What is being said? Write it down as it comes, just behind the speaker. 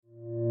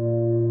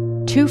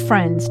Two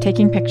friends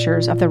taking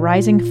pictures of the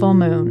rising full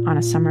moon on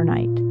a summer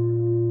night.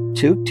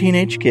 Two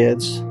teenage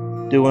kids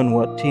doing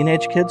what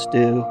teenage kids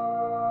do.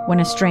 When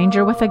a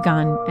stranger with a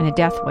gun and a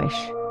death wish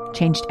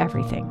changed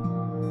everything.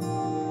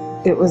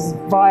 It was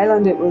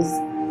violent, it was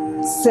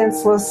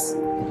senseless,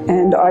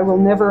 and I will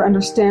never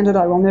understand it,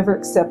 I will never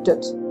accept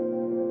it.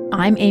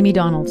 I'm Amy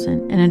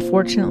Donaldson, and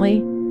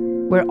unfortunately,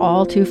 we're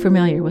all too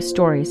familiar with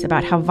stories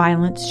about how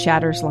violence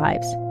shatters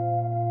lives.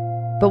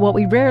 But what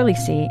we rarely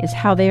see is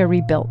how they are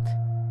rebuilt.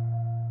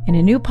 In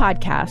a new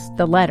podcast,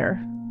 The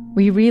Letter,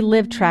 we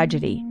relive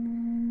tragedy,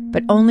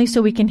 but only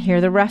so we can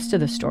hear the rest of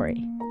the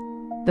story.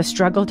 The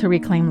struggle to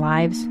reclaim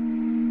lives,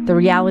 the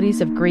realities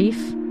of grief,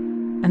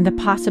 and the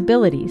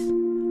possibilities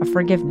of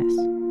forgiveness.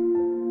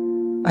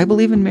 I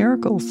believe in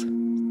miracles.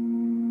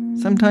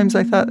 Sometimes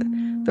I thought,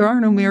 there are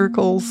no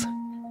miracles.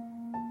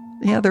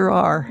 Yeah, there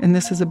are, and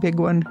this is a big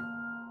one.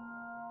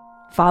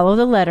 Follow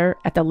The Letter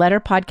at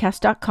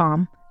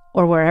theletterpodcast.com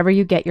or wherever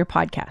you get your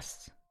podcasts.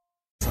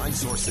 Inside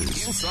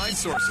Sources.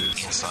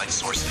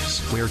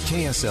 Where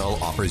KSL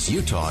offers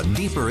Utah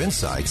deeper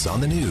insights on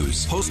the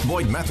news. Host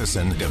Boyd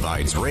Matheson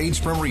divides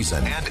rage from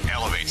reason and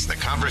elevates the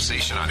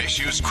conversation on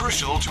issues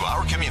crucial to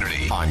our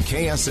community. On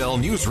KSL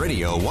News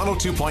Radio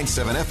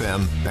 102.7 FM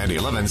and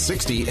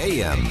 1160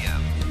 AM.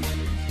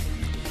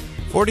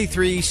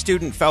 43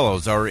 student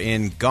fellows are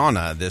in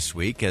Ghana this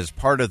week as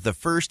part of the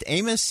first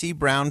Amos C.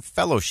 Brown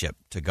Fellowship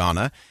to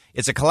Ghana.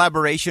 It's a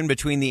collaboration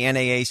between the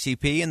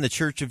NAACP and the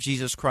Church of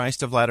Jesus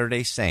Christ of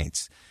Latter-day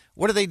Saints.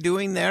 What are they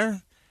doing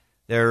there?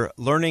 They're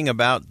learning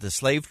about the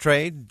slave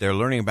trade, they're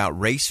learning about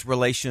race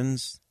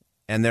relations,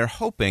 and they're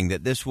hoping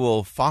that this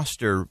will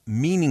foster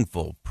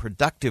meaningful,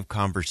 productive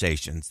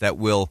conversations that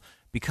will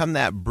become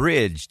that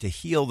bridge to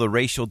heal the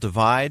racial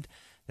divide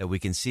that we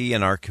can see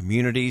in our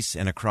communities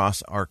and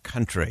across our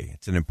country.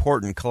 It's an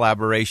important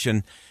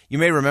collaboration. You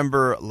may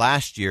remember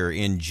last year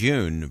in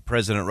June,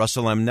 President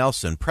Russell M.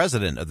 Nelson,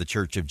 president of the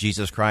Church of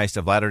Jesus Christ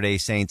of Latter-day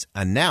Saints,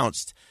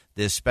 announced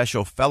this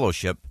special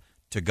fellowship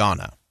to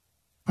Ghana.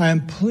 I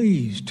am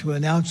pleased to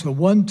announce a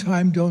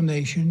one-time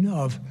donation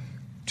of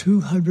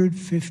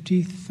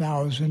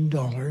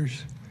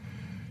 $250,000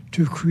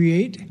 to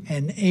create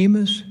an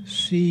Amos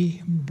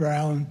C.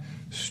 Brown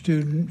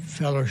Student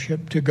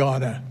Fellowship to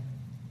Ghana.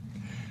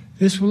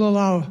 This will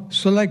allow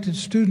selected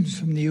students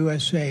from the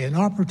USA an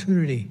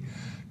opportunity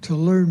to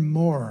learn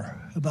more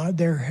about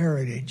their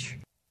heritage.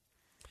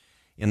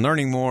 In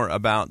learning more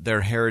about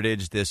their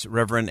heritage, this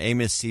Reverend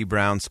Amos C.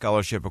 Brown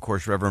Scholarship, of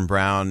course, Reverend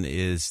Brown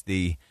is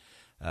the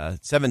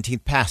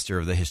 17th pastor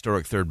of the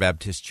historic Third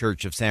Baptist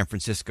Church of San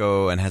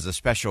Francisco and has a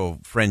special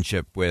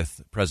friendship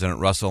with President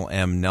Russell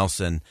M.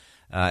 Nelson.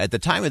 At the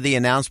time of the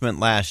announcement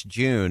last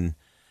June,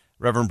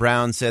 Reverend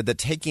Brown said that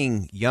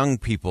taking young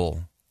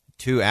people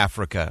to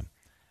Africa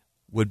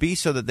would be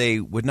so that they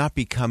would not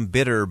become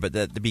bitter, but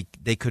that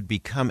they could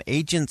become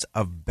agents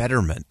of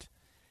betterment.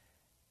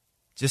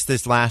 Just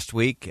this last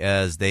week,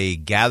 as they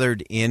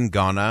gathered in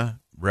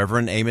Ghana,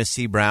 Reverend Amos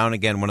C. Brown,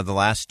 again, one of the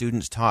last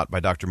students taught by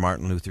Dr.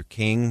 Martin Luther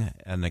King,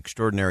 an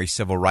extraordinary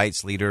civil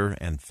rights leader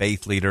and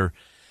faith leader,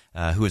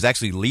 who is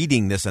actually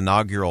leading this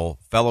inaugural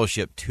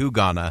fellowship to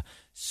Ghana,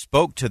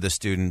 spoke to the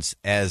students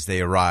as they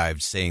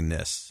arrived, saying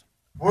this.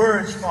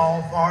 Words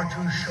fall far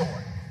too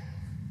short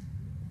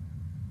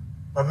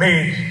for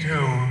me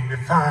to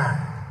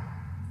define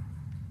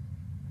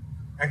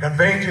and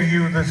convey to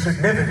you the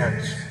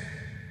significance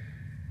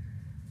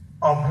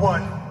of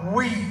what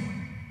we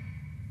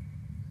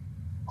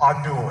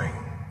are doing.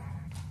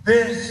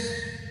 This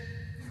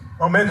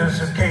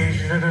momentous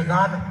occasion, it is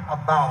not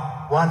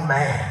about one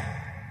man.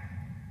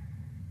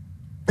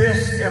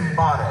 This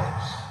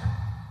embodies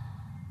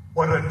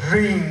what a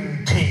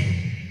dream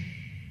team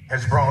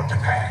has brought to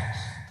pass.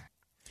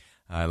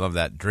 I love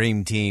that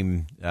dream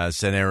team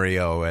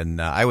scenario,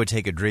 and I would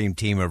take a dream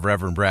team of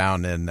Reverend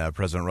Brown and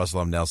President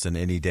Russell M. Nelson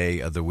any day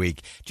of the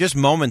week. Just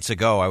moments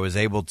ago, I was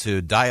able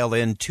to dial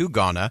in to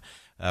Ghana,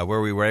 where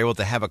we were able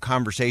to have a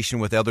conversation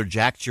with Elder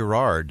Jack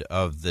Gerard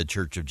of the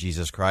Church of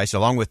Jesus Christ,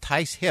 along with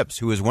Tice Hips,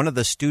 who is one of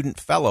the student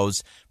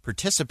fellows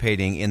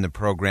participating in the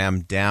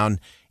program down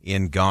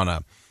in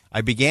Ghana.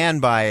 I began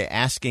by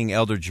asking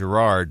Elder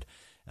Gerard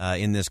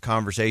in this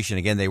conversation.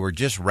 Again, they were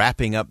just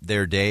wrapping up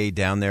their day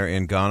down there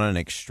in Ghana, an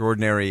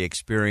extraordinary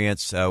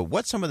experience.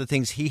 What some of the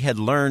things he had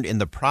learned in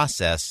the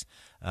process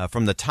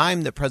from the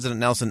time that President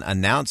Nelson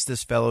announced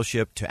this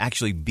fellowship to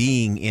actually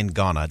being in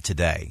Ghana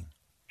today.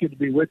 Good to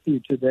be with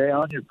you today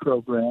on your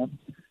program.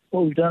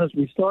 What we've done is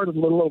we started a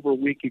little over a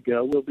week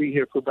ago. We'll be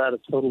here for about a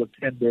total of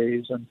 10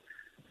 days. And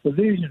the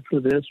vision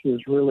for this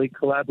was really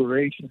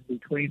collaboration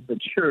between the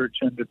church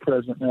under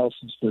President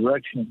Nelson's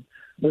direction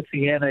with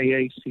the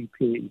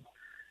NAACP.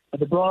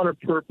 And the broader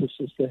purpose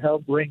is to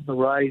help bring the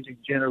rising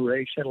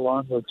generation,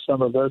 along with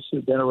some of us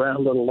who've been around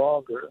a little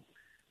longer,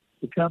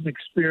 become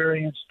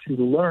experienced to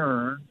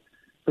learn,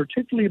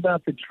 particularly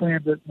about the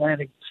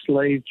transatlantic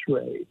slave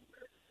trade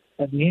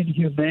and the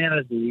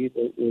inhumanity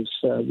that was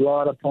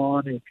wrought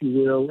upon, if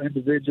you will,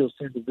 individuals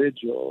to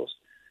individuals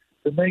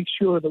to make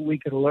sure that we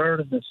can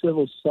learn in the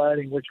civil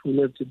society in which we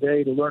live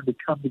today, to learn to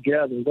come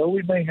together. Though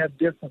we may have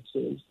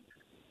differences,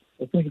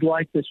 I think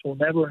like this will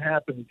never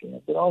happen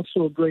again, but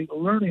also a great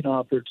learning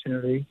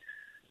opportunity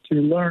to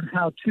learn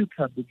how to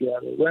come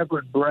together.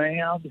 Reverend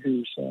Brown,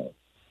 who's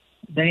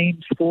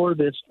named for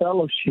this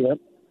fellowship,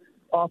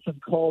 often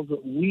calls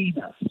it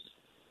we-ness.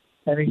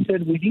 And he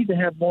said we need to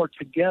have more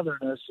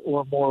togetherness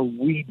or more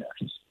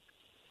we-ness.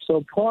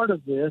 So part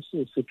of this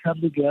is to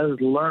come together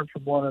to learn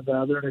from one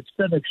another, and it's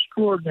been an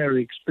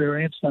extraordinary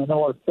experience. I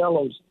know our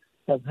fellows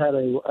have had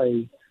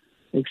a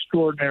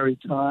extraordinary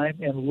time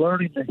in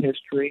learning the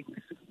history,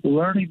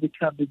 learning to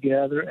come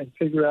together and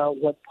figure out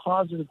what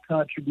positive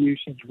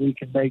contributions we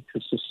can make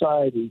to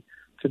society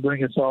to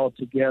bring us all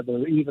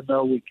together, even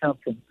though we come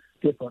from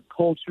different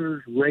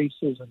cultures,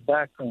 races, and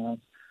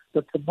backgrounds,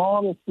 but to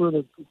model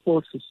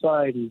for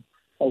society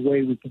a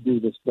way we can do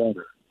this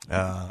better.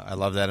 I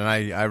love that. And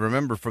I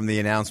remember from the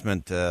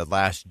announcement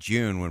last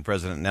June when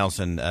President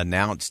Nelson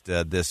announced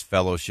this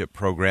fellowship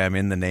program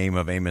in the name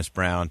of Amos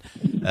Brown,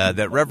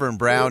 that Reverend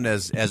Brown,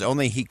 as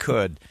only he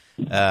could,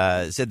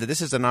 said that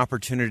this is an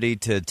opportunity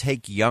to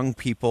take young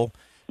people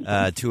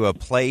to a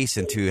place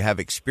and to have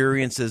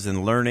experiences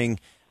and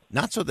learning,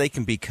 not so they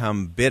can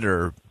become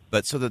bitter,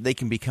 but so that they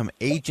can become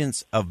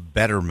agents of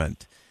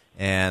betterment.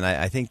 And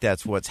I think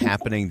that's what's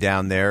happening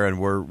down there. And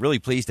we're really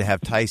pleased to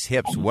have Tice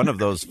Hips, one of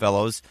those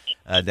fellows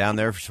down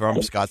there from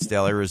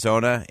Scottsdale,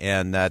 Arizona.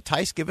 And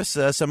Tice, give us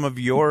some of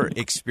your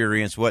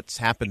experience, what's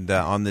happened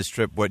on this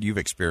trip, what you've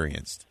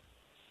experienced.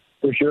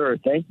 For sure.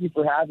 Thank you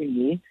for having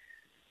me.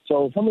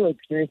 So some of the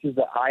experiences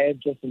that I have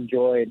just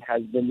enjoyed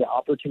has been the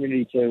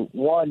opportunity to,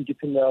 one, get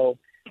to know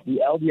the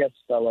LDS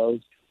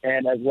fellows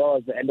and as well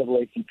as the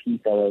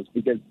NAACP fellows,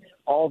 because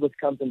all of us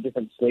come from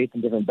different states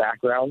and different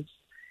backgrounds.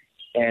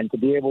 And to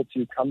be able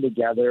to come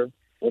together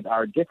with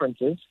our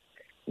differences,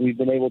 we've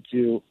been able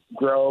to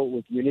grow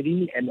with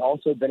unity and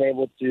also been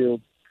able to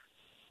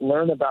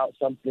learn about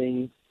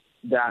something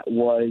that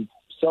was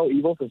so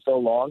evil for so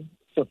long.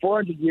 So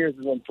 400 years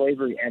is when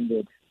slavery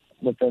ended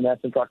with the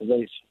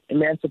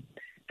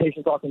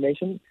Emancipation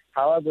Proclamation.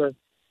 However,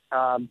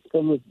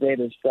 still to this day,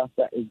 there's stuff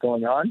that is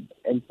going on.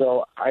 And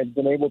so I've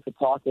been able to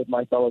talk with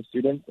my fellow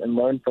students and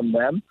learn from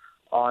them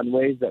on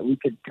ways that we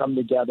could come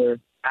together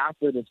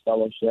after this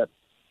fellowship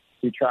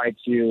to try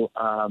to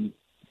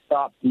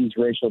stop these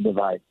racial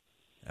divides.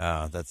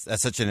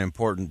 That's such an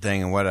important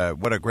thing, and what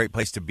a great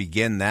place to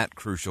begin that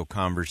crucial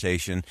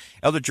conversation.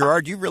 Elder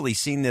Gerard, you've really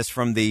seen this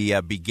from the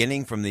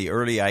beginning, from the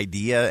early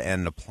idea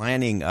and the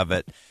planning of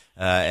it,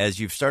 as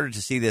you've started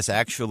to see this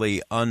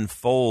actually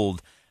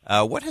unfold.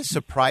 What has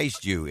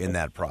surprised you in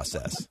that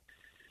process?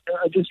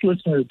 I just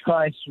listened to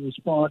Tice's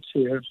response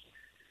here.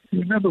 You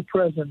remember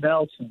President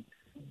Nelson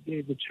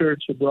gave the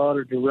church a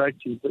broader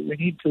directive, but we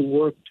need to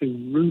work to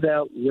root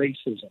out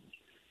racism.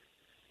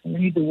 And we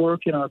need to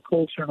work in our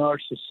culture and our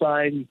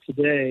society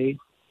today.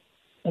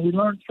 And we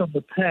learned from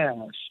the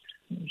past.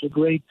 There's a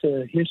great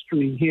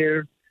history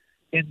here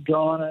in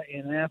Ghana,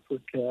 in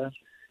Africa,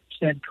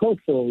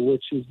 Sankofa,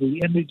 which is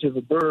the image of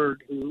a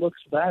bird who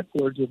looks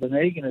backwards with an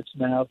egg in its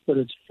mouth, but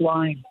it's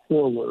flying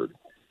forward.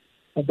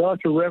 And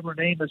Dr.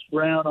 Reverend Amos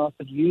Brown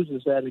often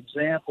uses that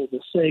example to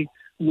say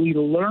we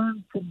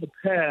learn from the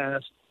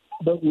past,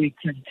 but we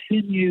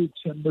continue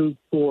to move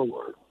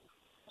forward.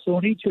 So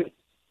in each of the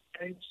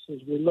lives,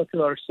 as we look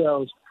at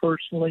ourselves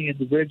personally,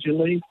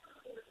 individually,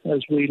 as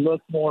we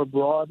look more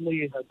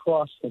broadly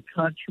across the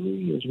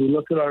country, as we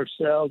look at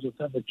ourselves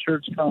within the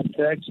church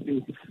context,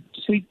 we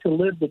seek to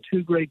live the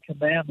two great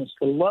commandments,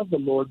 to love the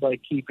Lord by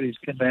keeping his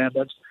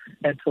commandments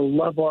and to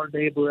love our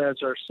neighbor as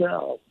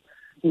ourselves.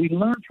 We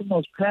learn from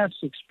those past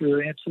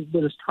experiences,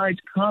 but as Tice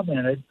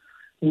commented,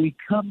 we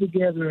come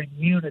together in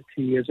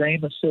unity, as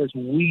Amos says,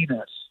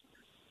 we-ness.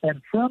 And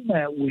from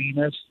that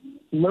we-ness,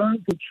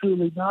 learn to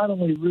truly not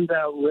only root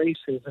out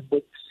racism,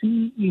 but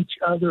see each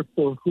other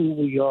for who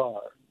we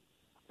are,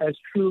 as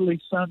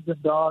truly sons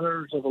and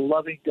daughters of a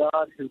loving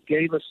God who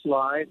gave us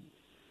life.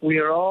 We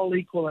are all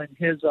equal in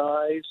his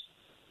eyes.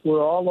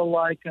 We're all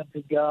alike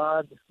unto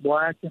God,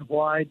 black and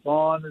white,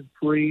 bond and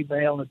free,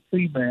 male and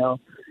female.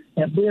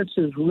 And this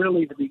is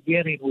really the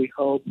beginning, we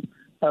hope,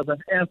 of an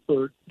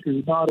effort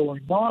to not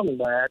only model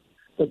that,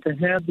 but to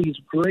have these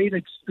great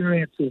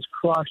experiences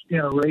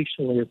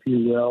cross-generationally, if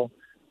you will,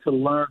 to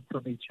learn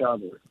from each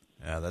other.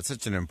 Yeah, that's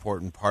such an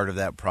important part of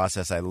that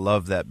process. I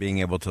love that, being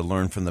able to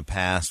learn from the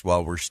past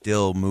while we're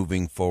still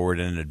moving forward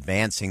and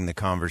advancing the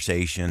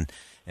conversation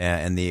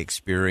and the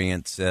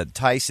experience.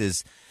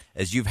 Tice,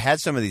 as you've had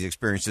some of these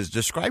experiences,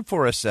 describe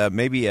for us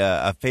maybe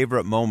a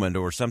favorite moment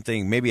or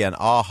something, maybe an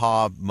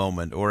aha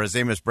moment, or as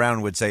Amos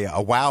Brown would say,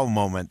 a wow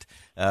moment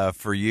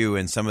for you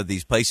in some of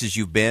these places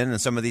you've been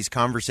and some of these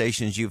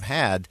conversations you've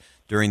had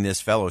during this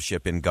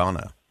fellowship in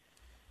Ghana.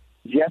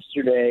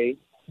 Yesterday,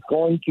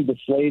 going to the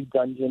slave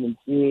dungeon and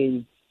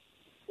seeing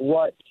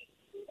what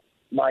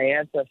my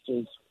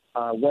ancestors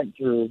went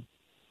through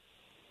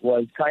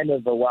was kind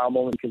of a wow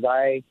moment, because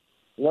I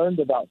learned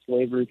about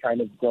slavery kind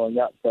of growing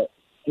up, but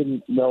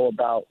didn't know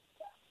about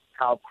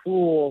how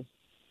cruel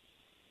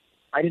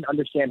I didn't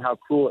understand how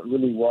cruel it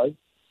really was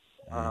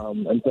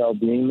until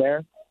being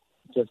there.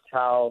 Just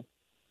how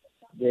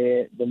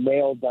the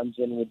male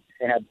dungeon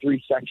had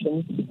 3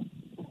 sections,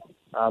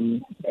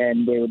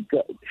 and they would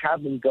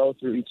have them go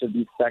through each of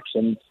these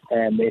sections,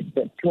 and they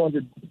put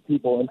 200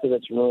 people into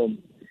this room.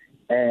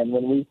 And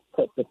when we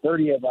put the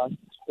 30 or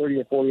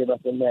 40 of us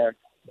in there,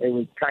 it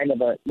was kind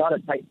of not a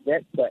tight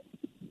fit, but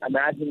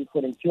imagine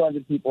putting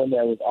 200 people in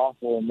there was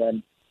awful, and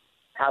then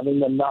having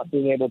them not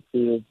being able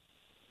to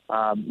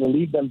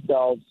relieve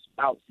themselves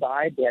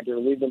outside. They had to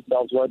relieve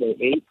themselves where they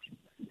ate.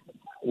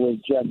 Was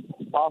just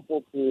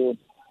awful to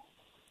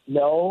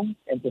know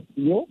and to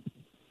feel.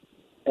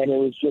 And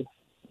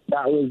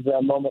that was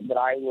a moment that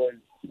was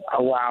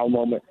a wow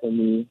moment for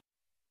me.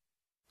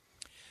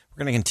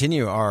 We're going to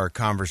continue our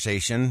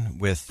conversation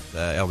with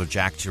Elder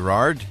Jack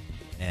Gerard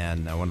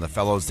and one of the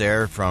fellows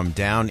there from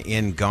down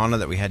in Ghana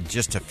that we had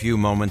just a few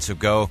moments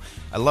ago.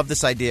 I love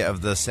this idea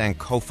of the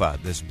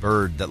Sankofa, this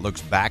bird that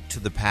looks back to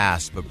the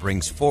past but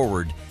brings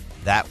forward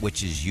that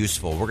which is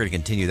useful. We're going to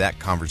continue that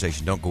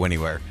conversation. Don't go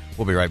anywhere.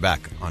 We'll be right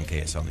back on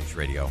KSL News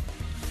Radio.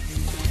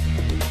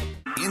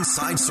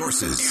 Inside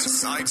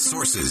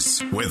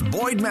Sources with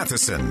Boyd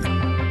Matheson.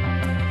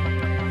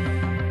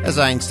 As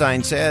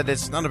Einstein said,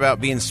 it's not about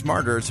being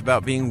smarter, it's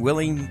about being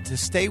willing to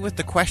stay with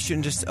the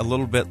question just a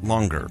little bit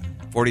longer.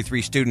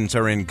 43 students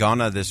are in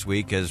Ghana this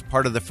week as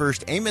part of the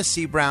first Amos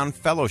C. Brown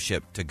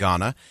Fellowship to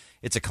Ghana.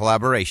 It's a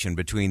collaboration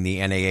between the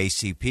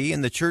NAACP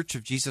and the Church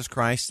of Jesus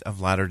Christ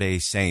of Latter-day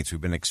Saints.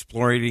 We've been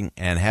exploring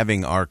and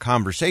having our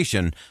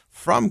conversation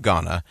from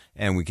Ghana,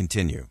 and we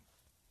continue.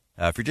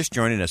 If you're just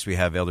joining us, we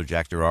have Elder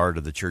Jack Gerard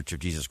of the Church of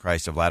Jesus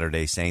Christ of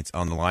Latter-day Saints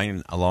on the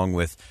line, along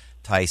with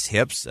Tice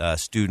Hips, a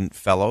student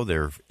fellow.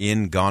 They're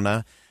in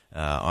Ghana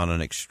on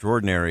an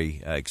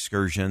extraordinary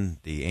excursion,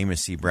 the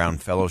Amos C. Brown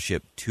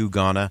Fellowship to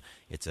Ghana.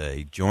 It's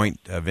a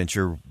joint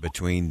venture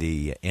between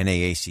the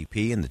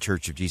NAACP and the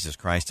Church of Jesus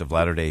Christ of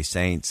Latter-day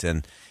Saints.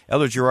 And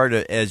Elder Gerard,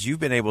 as you've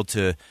been able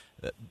to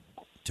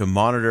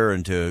monitor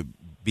and to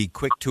be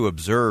quick to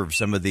observe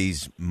some of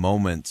these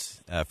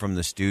moments from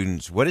the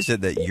students, what is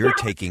it that you're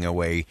taking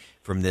away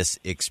from this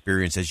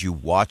experience as you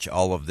watch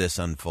all of this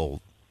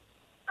unfold?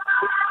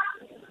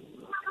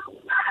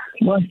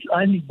 Well,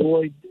 I think,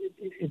 Boyd,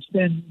 it's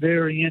been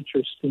very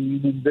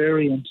interesting and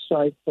very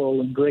insightful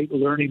and great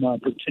learning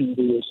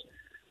opportunities.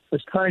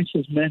 As Tice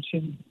has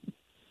mentioned,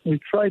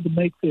 we've tried to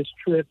make this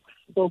trip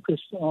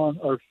focused on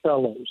our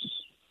fellows,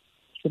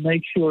 to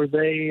make sure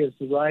they, as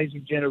the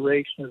rising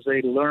generation, as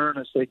they learn,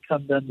 as they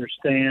come to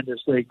understand, as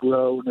they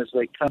grow, and as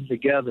they come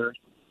together.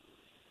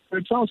 But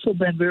it's also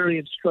been very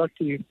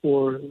instructive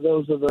for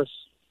those of us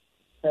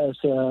as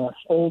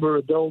older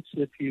adults,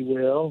 if you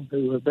will,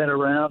 who have been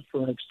around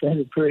for an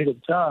extended period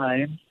of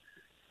time,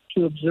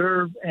 to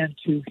observe and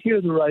to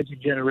hear the rising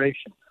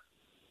generation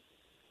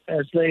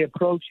as they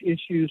approach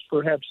issues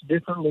perhaps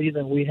differently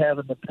than we have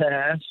in the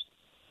past,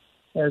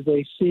 as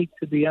they seek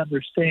to be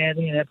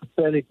understanding and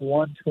empathetic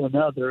one to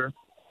another,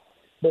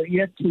 but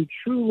yet to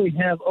truly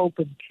have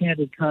open,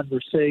 candid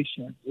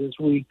conversations. As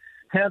we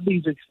have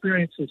these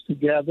experiences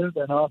together,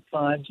 then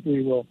oftentimes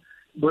we will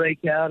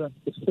break out and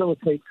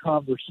facilitate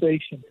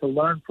conversation to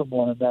learn from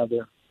one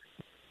another.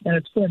 And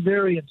it's been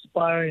very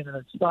inspiring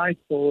and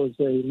insightful as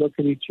they look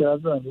at each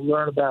other and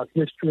learn about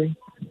history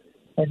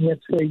and yet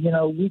say,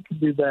 we can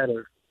do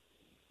better.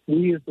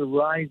 We as the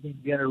rising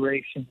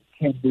generation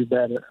can do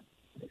better.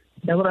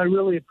 And what I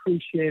really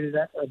appreciated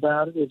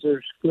about it is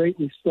there's great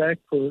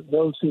respect for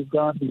those who've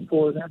gone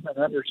before them and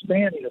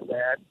understanding of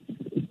that,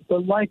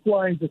 but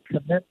likewise a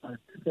commitment,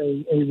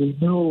 a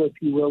renewal, if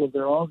you will, of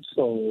their own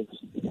souls,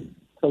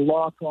 to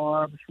lock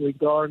arms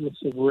regardless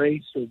of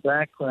race or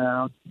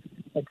background,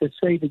 and to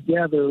say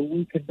together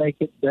we can make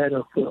it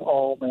better for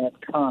all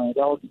mankind,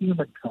 all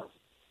humankind.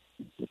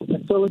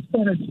 And so it's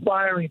been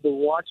inspiring to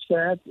watch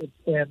that. It's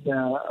been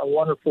a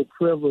wonderful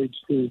privilege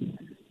to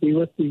be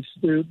with these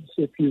students,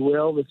 if you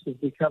will. This has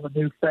become a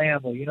new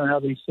family. You know how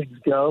these things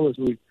go as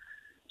we've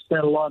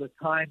spent a lot of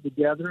time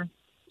together,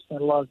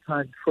 spent a lot of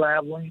time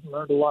traveling,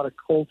 learned a lot of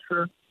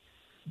culture,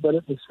 but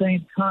at the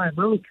same time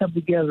really come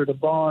together to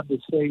bond to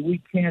say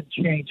we can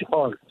change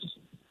hearts.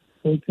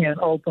 We can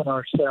open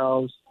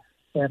ourselves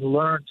and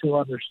learn to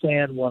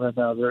understand one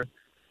another.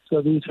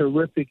 So these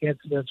horrific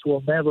incidents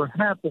will never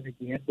happen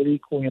again, but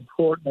equally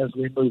important as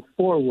we move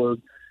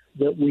forward,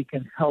 that we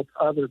can help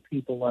other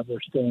people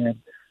understand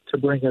to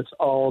bring us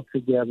all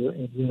together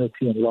in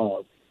unity and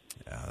love.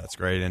 Yeah, that's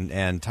great.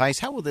 And Tice,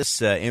 how will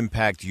this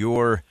impact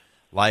your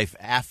life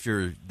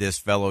after this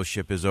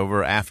fellowship is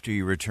over, after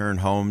you return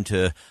home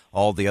to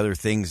all the other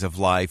things of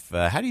life?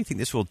 How do you think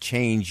this will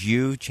change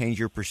you, change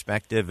your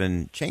perspective,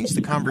 and change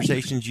the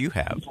conversations you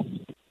have?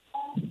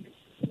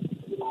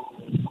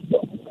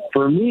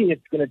 For me,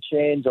 it's going to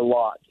change a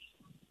lot.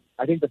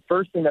 I think the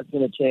first thing that's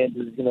going to change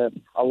is going to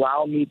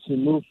allow me to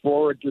move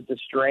forward with the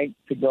strength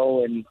to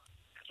go and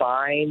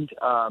find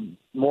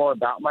more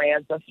about my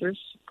ancestors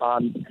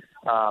on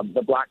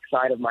the black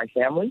side of my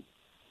family.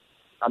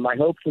 I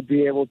hope to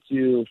be able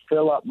to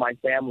fill up my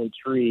family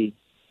tree,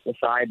 the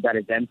side that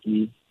is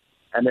empty,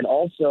 And then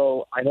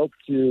also, I hope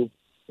to,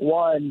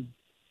 one,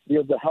 be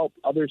able to help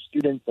other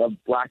students of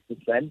Black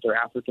descent or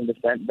African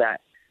descent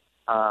that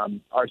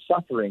are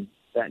suffering,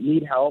 that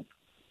need help,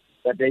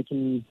 that they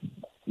can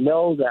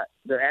know that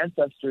their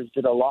ancestors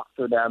did a lot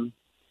for them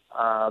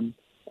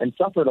and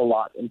suffered a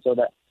lot. And so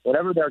that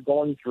whatever they're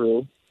going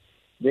through,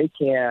 they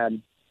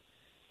can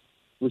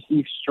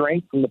receive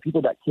strength from the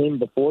people that came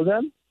before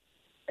them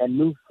and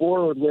move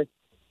forward with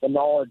the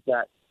knowledge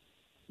that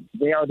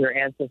they are their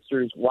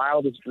ancestors'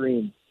 wildest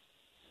dreams,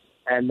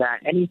 and that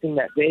anything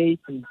that they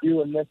can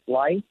do in this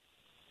life,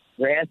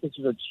 their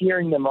ancestors are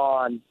cheering them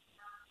on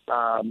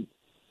the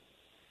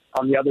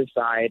other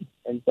side.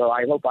 And so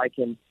I hope I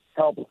can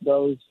help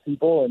those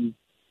people and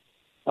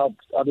help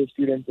other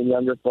students and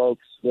younger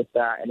folks with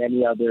that and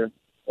any other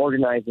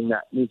organizing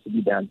that needs to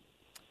be done.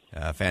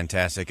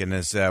 Fantastic. And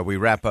as we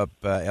wrap up,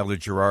 Elder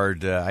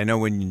Gerard, I know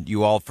when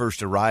you all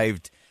first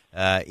arrived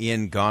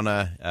in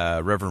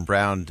Ghana, Reverend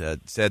Brown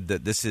said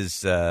that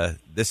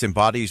this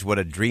embodies what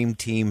a dream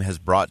team has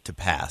brought to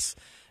pass,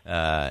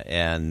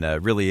 and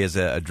really is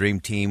a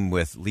dream team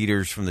with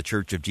leaders from the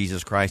Church of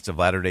Jesus Christ of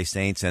Latter-day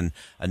Saints and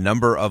a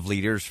number of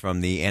leaders from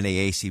the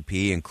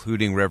NAACP,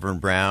 including Reverend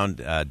Brown,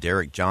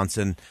 Derek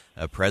Johnson,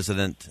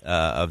 president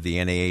of the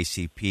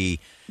NAACP.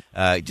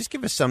 Just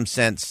give us some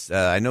sense.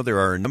 I know there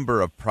are a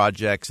number of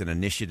projects and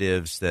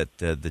initiatives that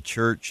the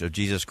Church of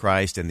Jesus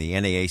Christ and the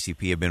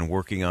NAACP have been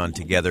working on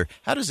together.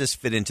 How does this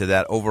fit into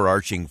that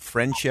overarching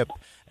friendship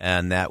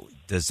and that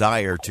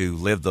desire to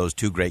live those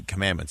two great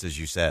commandments, as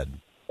you said?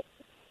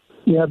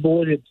 Yeah,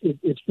 Boyd,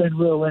 it's been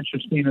real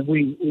interesting, and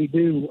we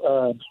do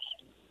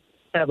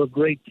have a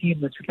great team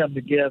that's come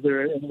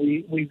together, and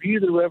we view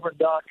the Reverend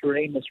Dr.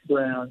 Amos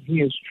Brown.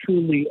 He is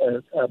truly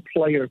a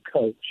player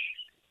coach.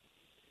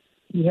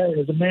 He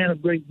is a man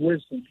of great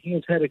wisdom. He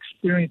has had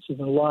experiences in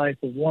the life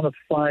of one of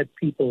 5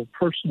 people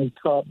personally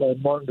taught by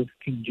Martin Luther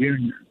King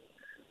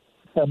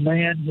Jr., a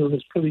man who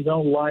has put his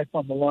own life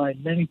on the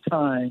line many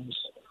times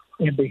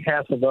in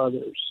behalf of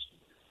others.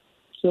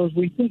 So as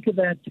we think of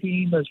that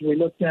team, as we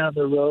look down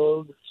the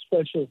road,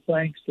 special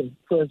thanks to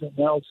President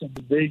Nelson's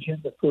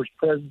vision, the First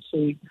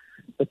Presidency,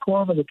 the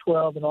Quorum of the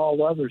 12, and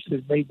all others who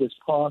made this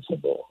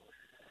possible.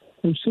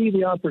 We see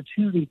the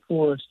opportunity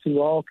for us to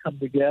all come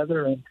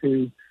together and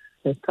to,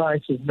 as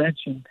Tice has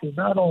mentioned, to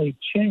not only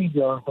change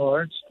our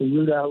hearts, to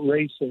root out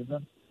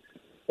racism,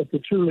 but to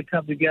truly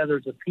come together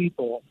as a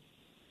people.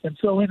 And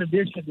so in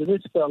addition to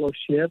this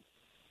fellowship,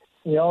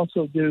 we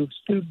also do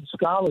student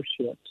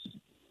scholarships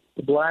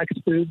to Black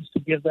students to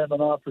give them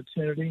an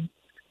opportunity.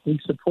 We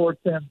support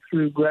them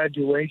through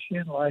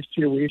graduation. Last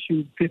year we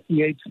issued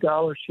 58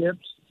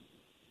 scholarships.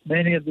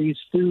 Many of these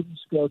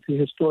students go to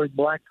historic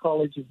Black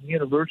colleges and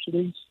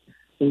universities.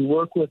 We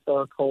work with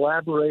our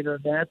collaborator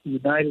in that, the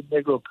United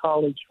Negro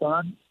College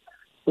Fund.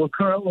 We're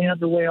currently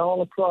underway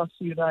all across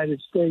the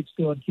United States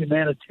doing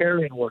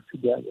humanitarian work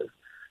together.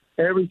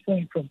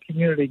 Everything from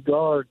community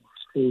gardens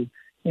to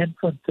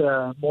infant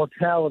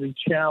mortality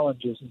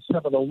challenges in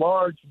some of the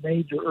large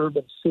major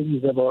urban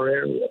cities of our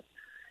area.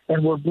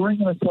 And we're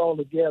bringing us all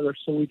together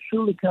so we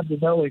truly come to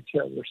know each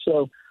other.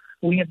 So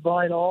we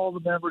invite all the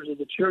members of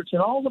the church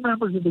and all the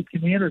members of the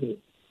community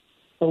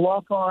to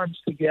lock arms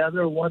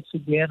together once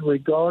again,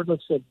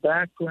 regardless of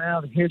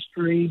background,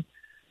 history,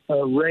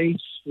 race,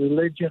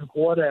 religion,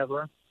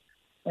 whatever,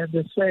 and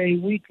to say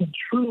we can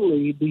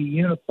truly be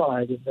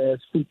unified in this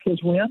because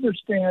we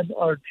understand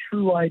our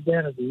true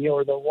identity,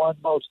 or the one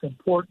most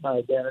important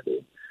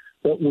identity,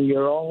 that we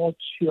are all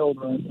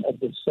children of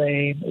the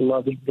same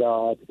loving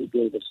God who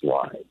gave us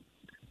life.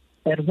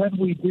 And when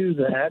we do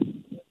that,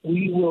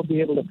 we will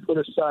be able to put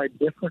aside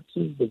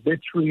differences, the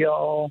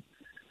vitriol,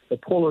 the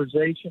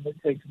polarization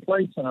that takes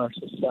place in our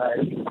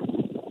society,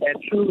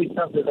 and truly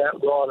come to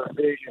that broader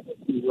vision, if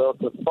you will,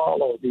 to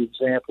follow the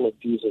example of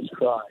Jesus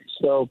Christ.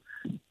 So,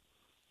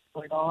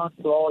 going on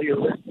for all your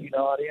listening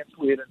audience,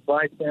 we'd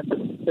invite them to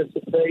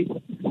participate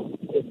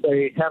if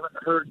they haven't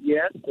heard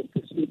yet, but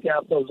to seek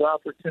out those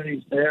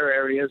opportunities in their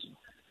areas,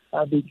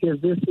 because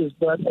this is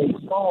but a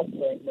small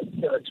thing that's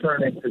going to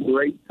turn into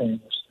great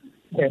things,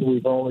 and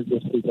we've only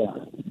just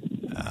begun.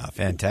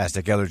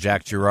 Fantastic. Elder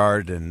Jack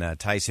Gerard and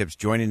Tice Hibbs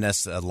joining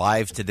us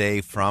live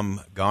today from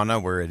Ghana,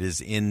 where it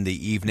is in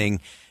the evening.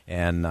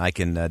 And I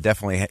can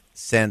definitely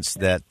sense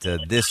that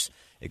this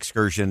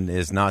excursion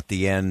is not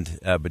the end,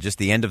 but just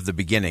the end of the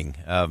beginning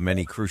of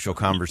many crucial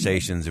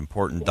conversations,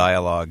 important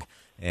dialogue,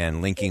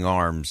 and linking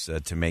arms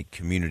to make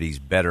communities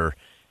better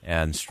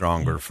and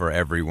stronger for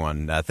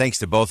everyone. Thanks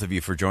to both of you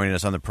for joining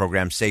us on the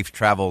program. Safe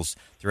travels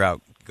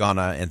throughout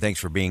Ghana, and thanks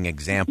for being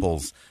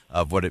examples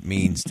of what it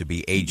means to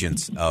be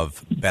agents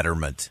of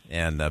betterment.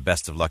 And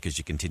best of luck as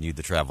you continue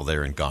the travel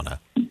there in Ghana.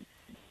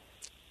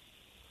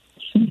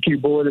 Thank you,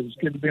 Boyd. It was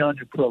good to be on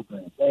your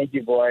program. Thank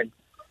you, Boyd.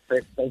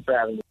 Thanks for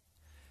having me.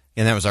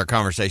 And that was our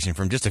conversation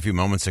from just a few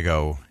moments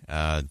ago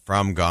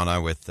from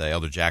Ghana with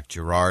Elder Jack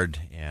Gerard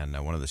and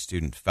one of the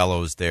student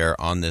fellows there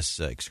on this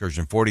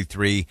excursion.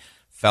 43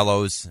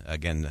 fellows,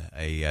 again,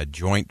 a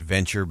joint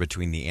venture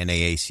between the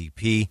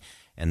NAACP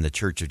and the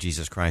Church of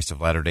Jesus Christ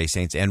of Latter-day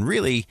Saints. And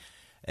really,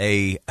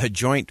 a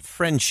joint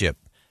friendship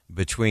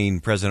between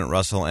President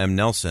Russell M.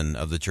 Nelson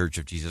of the Church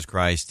of Jesus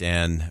Christ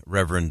and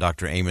Reverend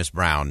Dr. Amos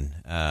Brown,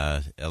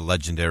 a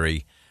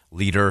legendary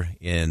leader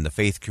in the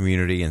faith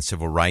community and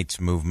civil rights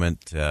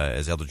movement,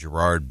 as Elder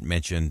Gerard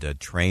mentioned,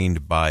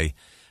 trained by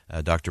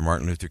Dr.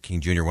 Martin Luther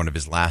King Jr., one of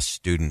his last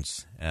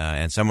students,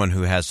 and someone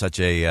who has such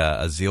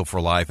a zeal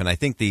for life. And I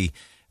think the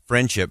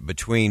friendship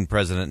between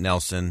President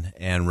Nelson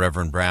and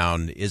Reverend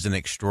Brown is an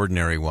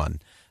extraordinary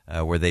one,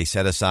 where they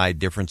set aside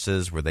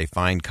differences, where they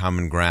find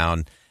common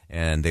ground,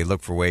 and they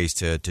look for ways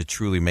to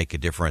truly make a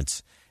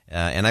difference.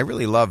 And I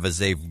really love, as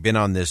they've been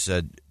on this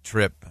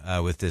trip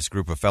with this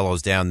group of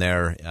fellows down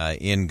there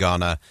in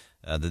Ghana,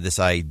 this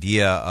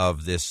idea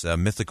of this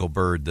mythical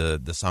bird, the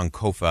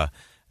Sankofa,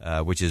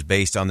 which is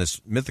based on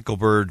this mythical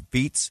bird.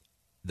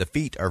 The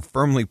feet are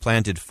firmly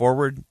planted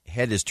forward,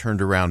 head is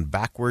turned around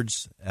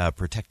backwards,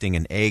 protecting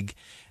an egg.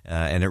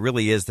 And it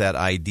really is that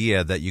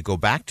idea that you go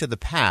back to the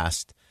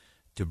past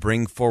to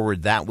bring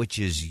forward that which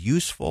is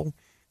useful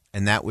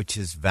and that which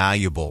is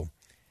valuable.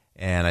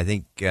 And I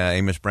think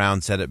Amos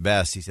Brown said it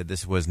best. He said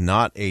this was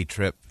not a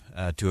trip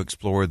to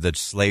explore the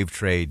slave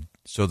trade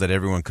so that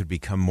everyone could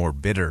become more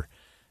bitter,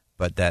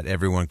 but that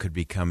everyone could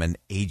become an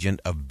agent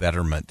of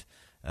betterment.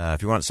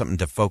 If you want something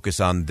to focus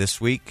on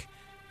this week,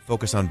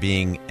 focus on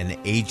being an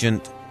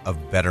agent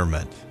of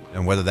betterment.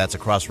 And whether that's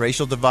across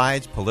racial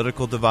divides,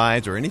 political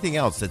divides, or anything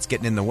else that's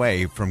getting in the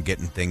way from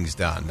getting things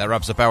done. That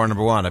wraps up hour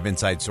number 1 of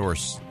Inside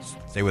Source.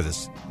 Stay with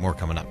us. More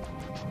coming up.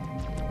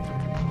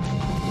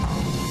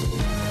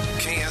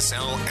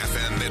 KSL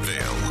FM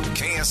Midvale,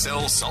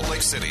 KSL Salt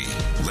Lake City.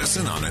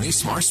 Listen on any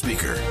smart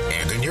speaker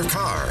and in your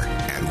car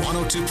at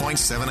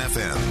 102.7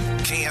 FM.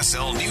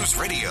 KSL News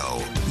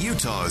Radio,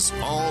 Utah's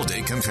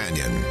all-day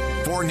companion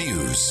for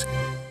news.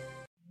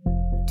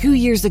 2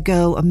 years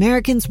ago,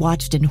 Americans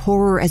watched in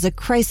horror as a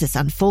crisis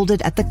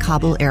unfolded at the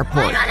Kabul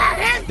airport.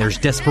 There's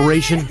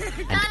desperation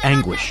and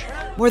anguish.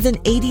 More than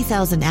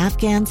 80,000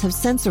 Afghans have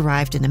since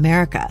arrived in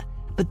America,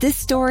 but this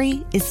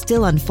story is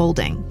still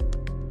unfolding.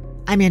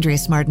 I'm Andrea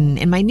Smartin.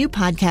 In my new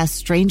podcast,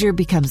 Stranger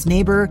Becomes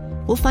Neighbor,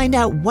 we'll find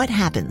out what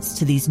happens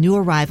to these new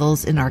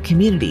arrivals in our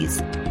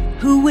communities.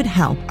 Who would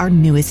help our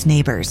newest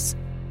neighbors?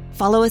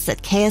 Follow us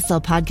at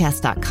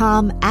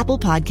kslpodcast.com, Apple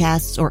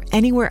Podcasts, or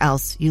anywhere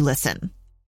else you listen.